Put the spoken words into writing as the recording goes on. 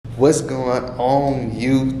What's going on,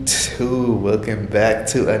 YouTube? Welcome back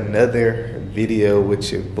to another video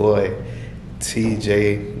with your boy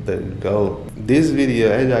TJ the Goat. This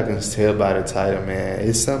video, as y'all can tell by the title, man,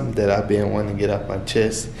 it's something that I've been wanting to get off my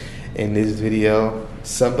chest. In this video,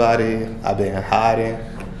 somebody I've been hiding,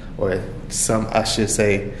 or I should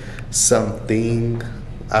say something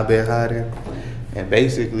I've been hiding. And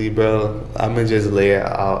basically, bro, I'ma just lay it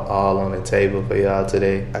out all on the table for y'all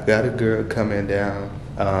today. I got a girl coming down,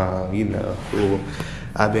 who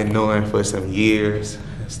I've been knowing for some years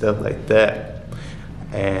and stuff like that.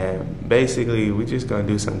 And basically, we just gonna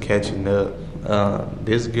do some catching up.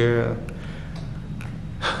 This girl,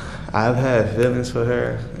 I've had feelings for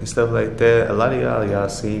her and stuff like that. A lot of y'all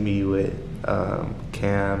seen me with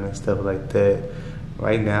Cam and stuff like that.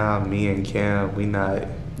 Right now, me and Cam, we not,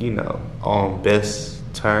 on best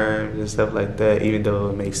terms and stuff like that. Even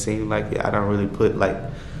though it may seem like it, I don't really put like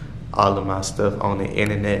all of my stuff on the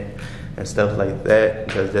internet and stuff like that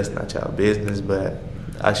because that's not y'all business. But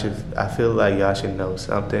I feel like y'all should know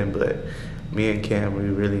something. But me and Cam, we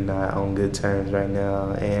really not on good terms right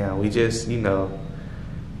now, and we just,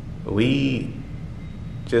 we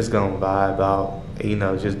just gonna vibe out.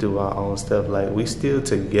 Just do our own stuff. Like, we still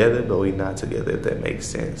together, but we not together, if that makes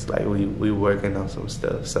sense. Like, we working on some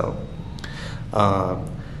stuff. So,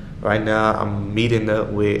 right now, I'm meeting up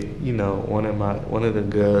with, one of the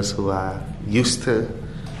girls who I used to,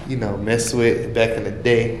 mess with back in the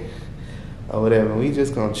day, or whatever. We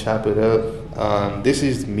just gonna chop it up. This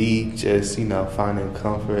is me just, finding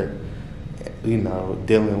comfort,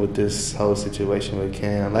 dealing with this whole situation with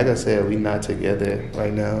Cam. Like I said, we not together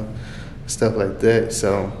right now. Stuff like that.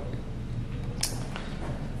 So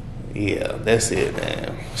yeah, that's it,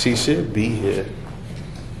 man. She should be here.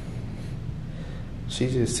 She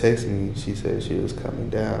just texted me. She said she was coming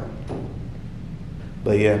down.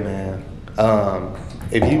 But yeah, man,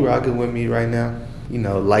 if you rocking with me right now,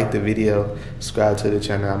 like the video, subscribe to the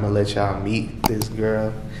channel. I'm gonna let y'all meet this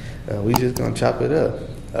girl. We just gonna chop it up.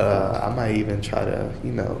 I might even try to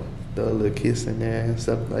throw a little kiss in there and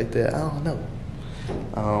stuff like that. I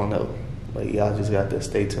don't know. But y'all just got to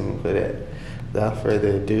stay tuned for that. Without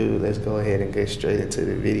further ado, let's go ahead and get straight into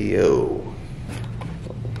the video.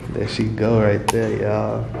 There she go right there,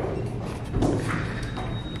 y'all.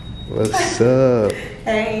 What's up?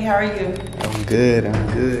 Hey, how are you? I'm good. You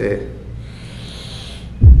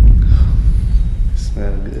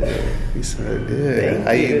smell good. You smell good.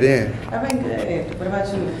 How you been? I've been good. What about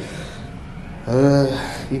you?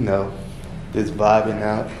 Just vibing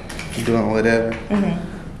out, doing whatever. Mm-hmm.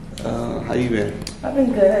 How you been? I've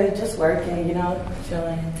been good, just working,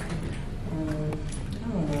 chilling. I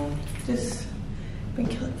don't know, just been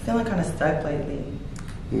feeling kind of stuck lately.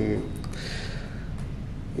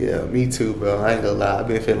 Yeah, me too, bro. I ain't gonna lie, I've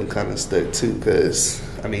been feeling kind of stuck too, because,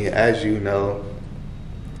 as you know,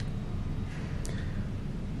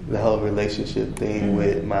 the whole relationship thing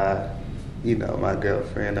with my, my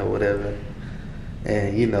girlfriend or whatever.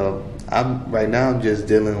 And, I'm just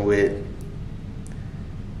dealing with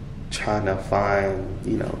trying to find,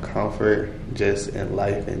 comfort just in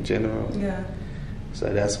life in general. Yeah.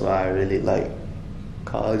 So that's why I really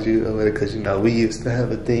called you over there, because we used to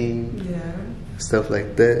have a thing. Yeah. Stuff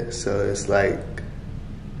like that. So it's like,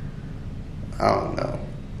 I don't know.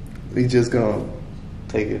 We just gonna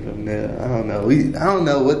take it from there. I don't know. I don't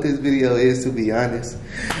know what this video is, to be honest.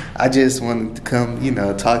 I just wanted to come,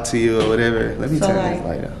 talk to you or whatever. Let me turn this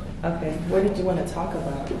light on. Okay. What did you want to talk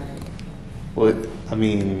about?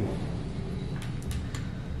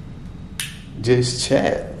 Just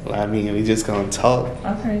chat. We just gonna talk.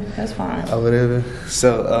 Okay, that's fine. Or whatever.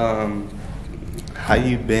 So, how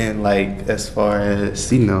you been, as far as,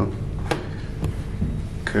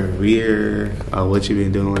 career, or what you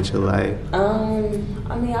been doing with your life?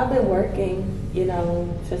 I've been working,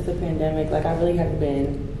 since the pandemic. I really haven't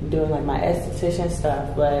been doing, my esthetician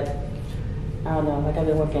stuff, but I don't know, I've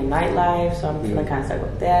been working nightlife, so I'm feeling kind of stuck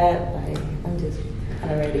with that. I'm just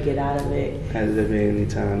kind of ready to get out of it. Has there been any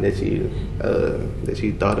time that you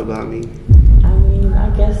thought about me? I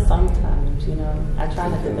guess sometimes, I try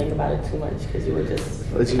not to think about it too much, because you were just...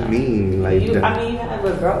 What you mean? You have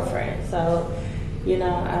a girlfriend, so,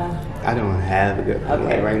 I don't have a girlfriend.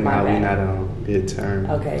 Okay, right now, we're not on good terms.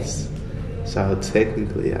 Okay. So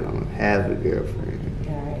technically, I don't have a girlfriend.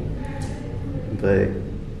 Alright. But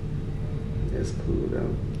it's cool,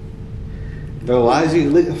 though. Bro, why are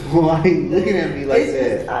you looking at me like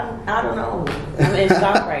that? I don't know. I'm in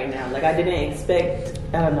shock right now. I didn't expect.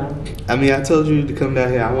 I don't know. I told you to come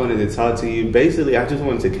down here. I wanted to talk to you. Basically, I just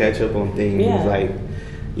wanted to catch up on things.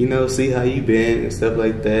 Yeah. See how you been and stuff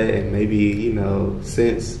like that. And maybe,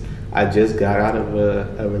 since I just got out of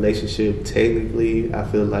a relationship. Technically, I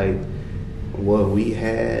feel like what we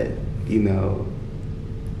had, you know,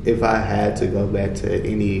 if I had to go back to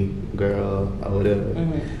any girl or whatever,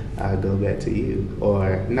 I'd go back to you.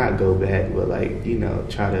 Or not go back, but like, you know,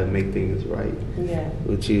 try to make things right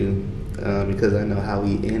with you. Because I know how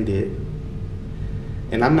we ended.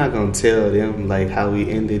 And I'm not going to tell them like how we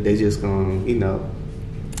ended. They just going to, you know,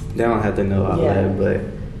 they don't have to know all that. But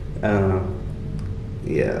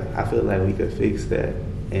yeah, I feel like we could fix that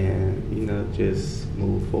and, you know, just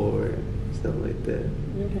move forward and stuff like that.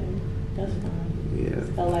 Okay, that's fine. Yeah.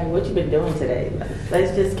 So, like, what you been doing today?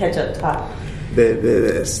 Let's just catch up top.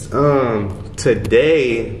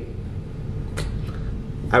 Today,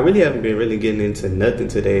 I really haven't been really getting into nothing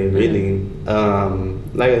today, really.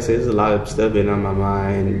 Like I said, there's a lot of stuff been on my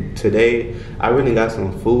mind. Today, I really got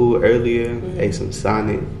some food earlier, ate some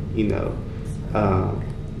Sonic, you know.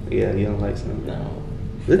 Yeah, you don't like Sonic? No.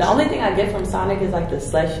 The only thing I get from Sonic is like the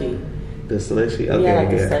slushy. The slushy? Okay, yeah.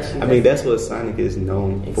 Like the slushy. I mean, that's what Sonic is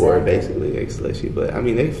known for, basically, like slushy. But, I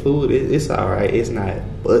mean, they food, it's alright. It's not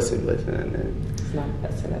busting. It's not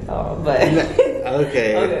busting at all, but...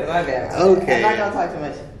 Okay. Okay, my bad. Okay. I'm not going to talk too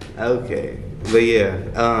much. Okay. But, yeah.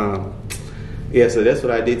 Yeah, so that's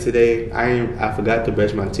what I did today. I forgot to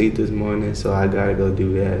brush my teeth this morning, so I got to go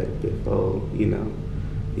do that before, you know.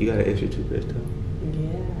 You got an extra toothbrush, though?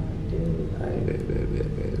 Yeah, I do. Alright, bet.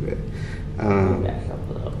 Back up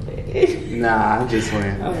a little bit. Nah, I'm just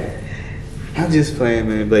playing. Okay. I'm just playing,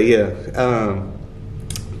 man. But yeah,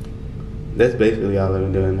 that's basically all I've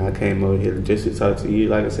been doing. I came over here just to talk to you.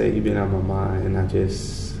 Like I said, you've been on my mind, and I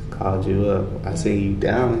just called you up. I seen you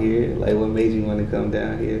down here. Like, what made you want to come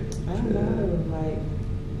down here? I don't know. Like,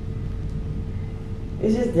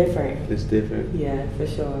 it's just different. It's different. Yeah, for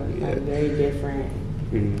sure. Yeah. Like, very different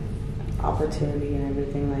opportunity and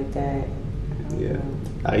everything like that. Yeah.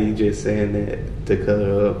 Are you just saying that to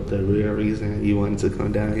cover up the real reason you wanted to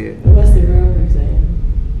come down here? What's the real reason?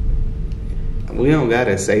 We don't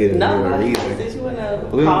gotta say the real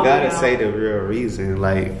reason. We don't gotta say the real reason.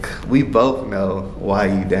 Like, we both know why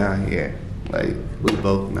you down here. Like, we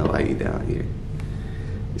both know why you down here.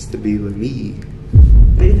 It's to be with me.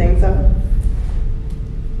 Do you think so?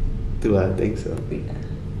 Do I think so? Yeah.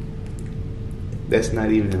 That's not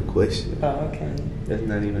even a question. Oh, okay. That's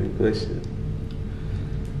not even a question.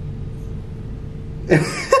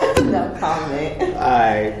 No comment.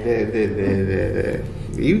 Alright,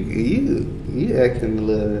 you acting a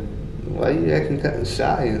little. Why you acting kind of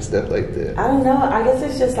shy and stuff like that? I don't know. I guess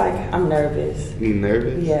it's just like I'm nervous. You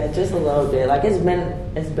nervous? Yeah, just a little bit. Like it's been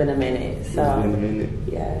a minute. So it's been a minute.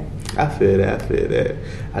 Yeah. I feel that.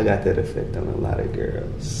 I got that effect on a lot of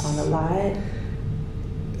girls. On a lot?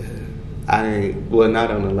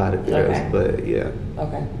 Not on a lot of girls, but yeah.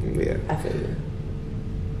 Okay. Yeah. I feel you.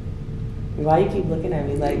 Why you keep looking at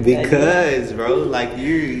me like because, that? Bro, like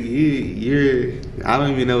you're I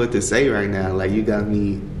don't even know what to say right now. Like you got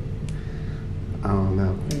me, I don't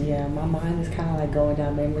know. Yeah, my mind is kind of like going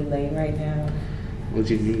down memory lane right now. What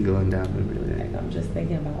you mean going down memory lane? Like I'm just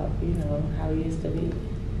thinking about, how we used to be.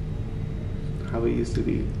 How we used to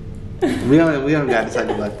be. We don't got to talk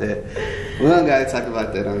about that. We don't got to talk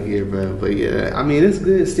about that on here, bro. But yeah, I mean, it's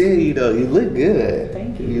good seeing you though. You look good.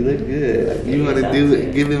 Thank you. You look good. You want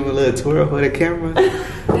to give him a little twirl for the camera?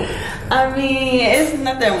 I mean, it's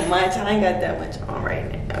nothing much. I ain't got that much on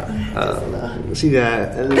right now. She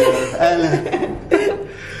got a little.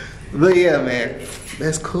 But yeah, man,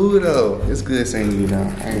 that's cool though. It's good seeing you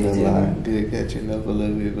now. I ain't gonna lie. Did catching up a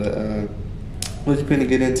little bit, but what you finna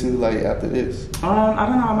get into like after this? I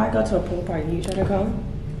don't know. I might go to a pool party. You trying to come?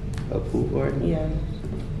 A pool party? Yeah.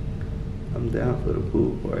 I'm down for the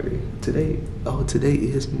pool party. Today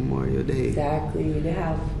is Memorial Day. Exactly. They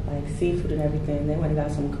have like seafood and everything. They went and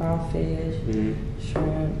got some crawfish,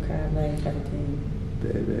 shrimp, crab legs, everything.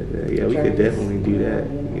 Yeah, we could definitely do that.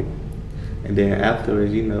 Yeah. And then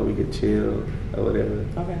afterwards, we could chill or whatever.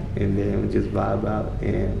 Okay. And then we just vibe out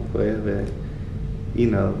and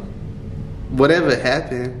whatever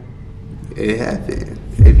happened, it happened.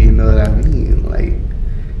 If you know what I mean. Like,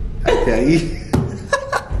 okay.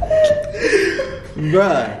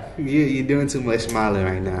 Bruh, you're doing too much smiling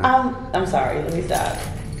right now. I'm sorry. Let me stop.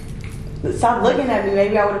 Stop looking at me.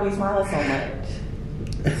 Maybe I wouldn't be smiling so much.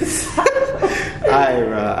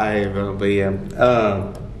 Alright, bro. But yeah,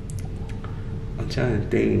 I'm trying to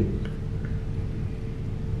think.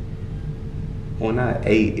 When I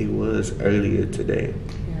ate, it was earlier today.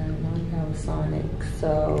 Yeah, I know you have a Sonic,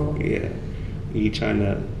 so. Yeah, you trying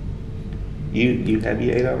to? You have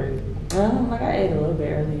you ate already? Like I ate a little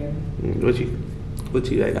bit earlier. What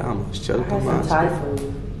you ate? I almost choked on some Thai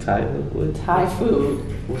food. Thai what? Thai food.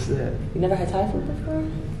 What's that? You never had Thai food before?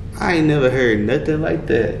 I ain't never heard nothing like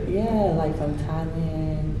that. Yeah, like from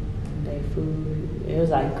Thailand, their food. It was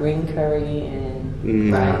like green curry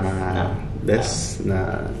and rice.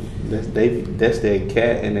 No. That's their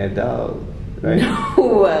cat and that dog, right?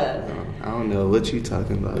 No. I don't know what you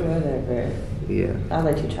talking about. Whatever. Yeah. I'll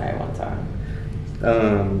let you try it one time.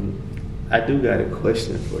 I do got a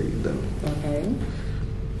question for you though. Okay.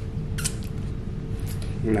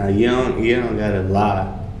 Now you don't gotta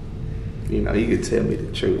lie. You know, you could tell me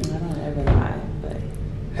the truth. I don't ever lie, but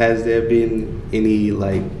Has there been any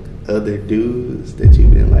like other dudes that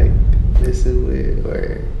you've been like messing with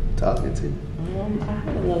or talking to? I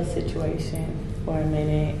had a little situation for a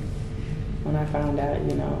minute when I found out,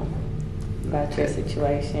 you know, about your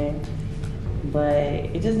situation. But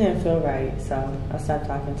it just didn't feel right, so I stopped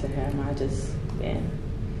talking to him. I just been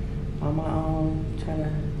on my own, trying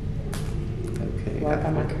to work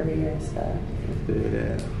on my career and stuff. I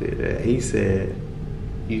feel that. He said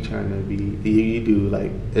you trying to be, you do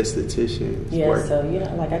like estheticians Yeah, work. so, you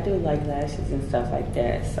know, like I do like lashes and stuff like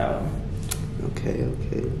that, so. Okay.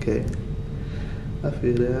 I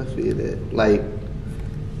feel that. Like,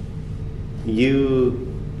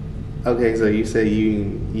 okay, so you say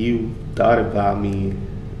you thought about me,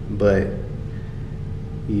 but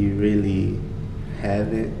you really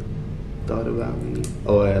haven't thought about me?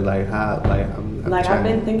 Or like how, like I'm Like trying I've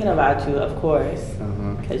been thinking about you, of course,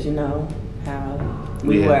 because you know how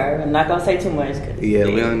we were. I'm not going to say too much. Cause we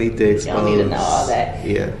don't need to expose. You don't need to know all that.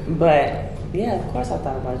 Yeah. But, yeah, of course I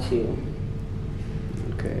thought about you.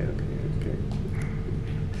 Okay.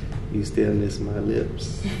 You still miss my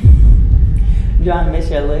lips? Do I miss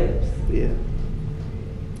your lips? Yeah.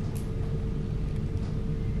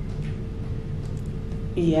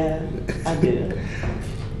 Yeah, I do.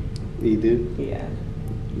 You do? Yeah.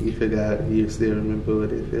 You forgot, you still remember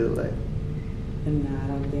what it felt like? No, I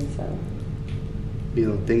don't think so. You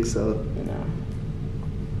don't think so? No.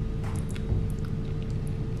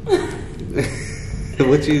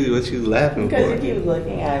 What you laughing for? Because you keep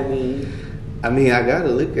looking at me. I mean, I gotta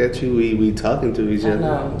look at you. We talking to each other. I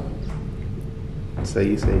know. So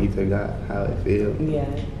you say you forgot how it feels? Yeah.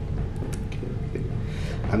 Okay.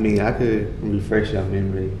 I mean, I could refresh your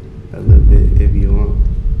memory a little bit if you want.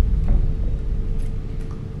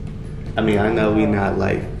 I mean, I know we not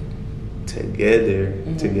like together or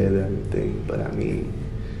anything, but I mean,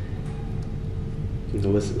 you know,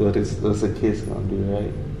 what's a kiss gonna do,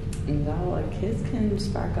 right? No, a kiss can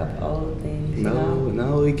spark up old things.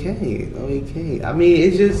 No, it can't. I mean,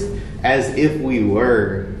 it's just as if we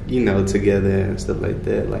were, you know, together and stuff like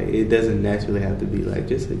that. Like, it doesn't naturally have to be like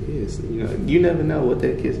just a kiss. You know, you never know what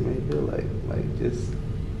that kiss may feel like. Like, just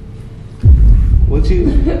what you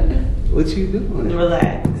doing?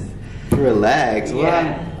 Relax. Yeah.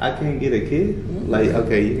 Why? I can't get a kiss. Like,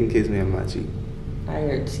 okay, you can kiss me on my cheek. On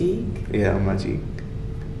your cheek? Yeah, on my cheek.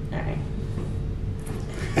 All right.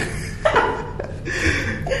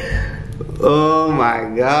 Oh my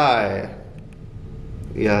God.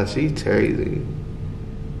 Yeah, she's crazy.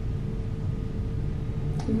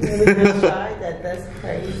 You really just tried that. That's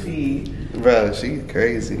crazy. Bro, she's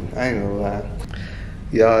crazy. I ain't gonna lie.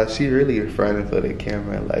 Y'all, she really in front of the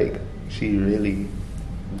camera. Like, she really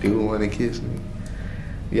do want to kiss me.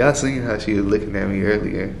 Y'all seen how she was looking at me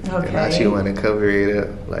earlier. Okay. And how she want to cover it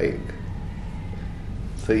up. Like,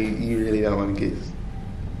 so you really don't want to kiss?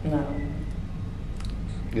 No.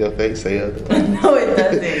 Your face say otherwise. No, it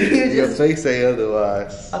doesn't. Your face say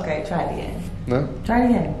otherwise. Okay, try it again. No? Try it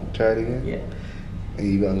again. Try it again? Yeah. And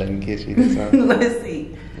you gonna let me kiss you this time? Let's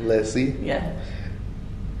see. Let's see? Yeah.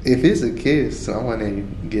 If it's a kiss, I want to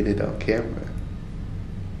get it on camera.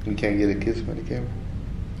 We can't get a kiss on the camera.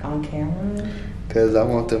 On camera? Because I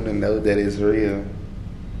want them to know that it's real.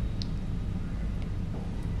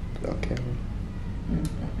 On camera.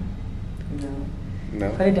 No.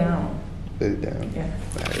 No? Put it down. Put it down. Yeah.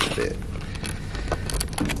 Alright, bet.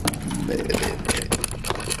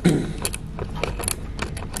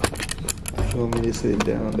 You want me to sit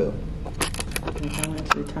down though? I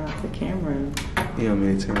want you to turn off the camera. You want me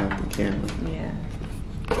to turn off the camera? Yeah.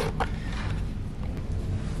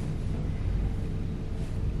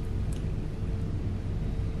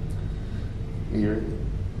 You ready?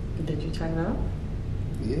 Did you turn it off?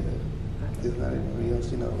 Yeah. It's not anybody else,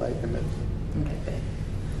 you know, like or nothing. Okay, babe.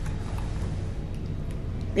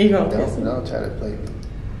 You gonna kiss me? Don't try to play me.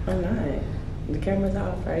 I'm not. The camera's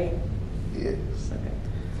off, right? Yes. Okay.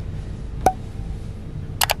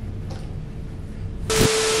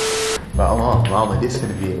 Bro, mama, this is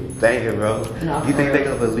gonna be a banger, bro. No, You think they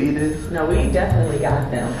gonna believe this? No, we definitely got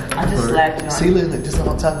them. I just slapped you on. See, look, this is what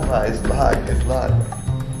I'm talking about. It's live.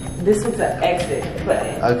 This was an exit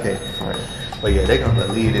button. Okay, fine. But yeah, they gonna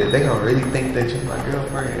believe it. They gonna really think that you're my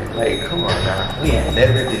girlfriend. Like, come on now. We ain't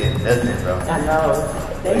never did nothing, bro. I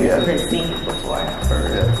know. They Yeah. never seen it before. For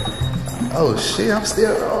real. Oh shit, I'm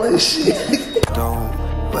still rolling shit. Don't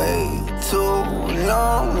wait too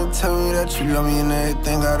long to tell me that you love me and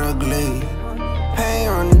everything got ugly. Pain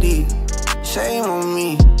run deep, shame on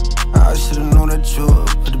me. I should've known that you would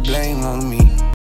put the blame on me.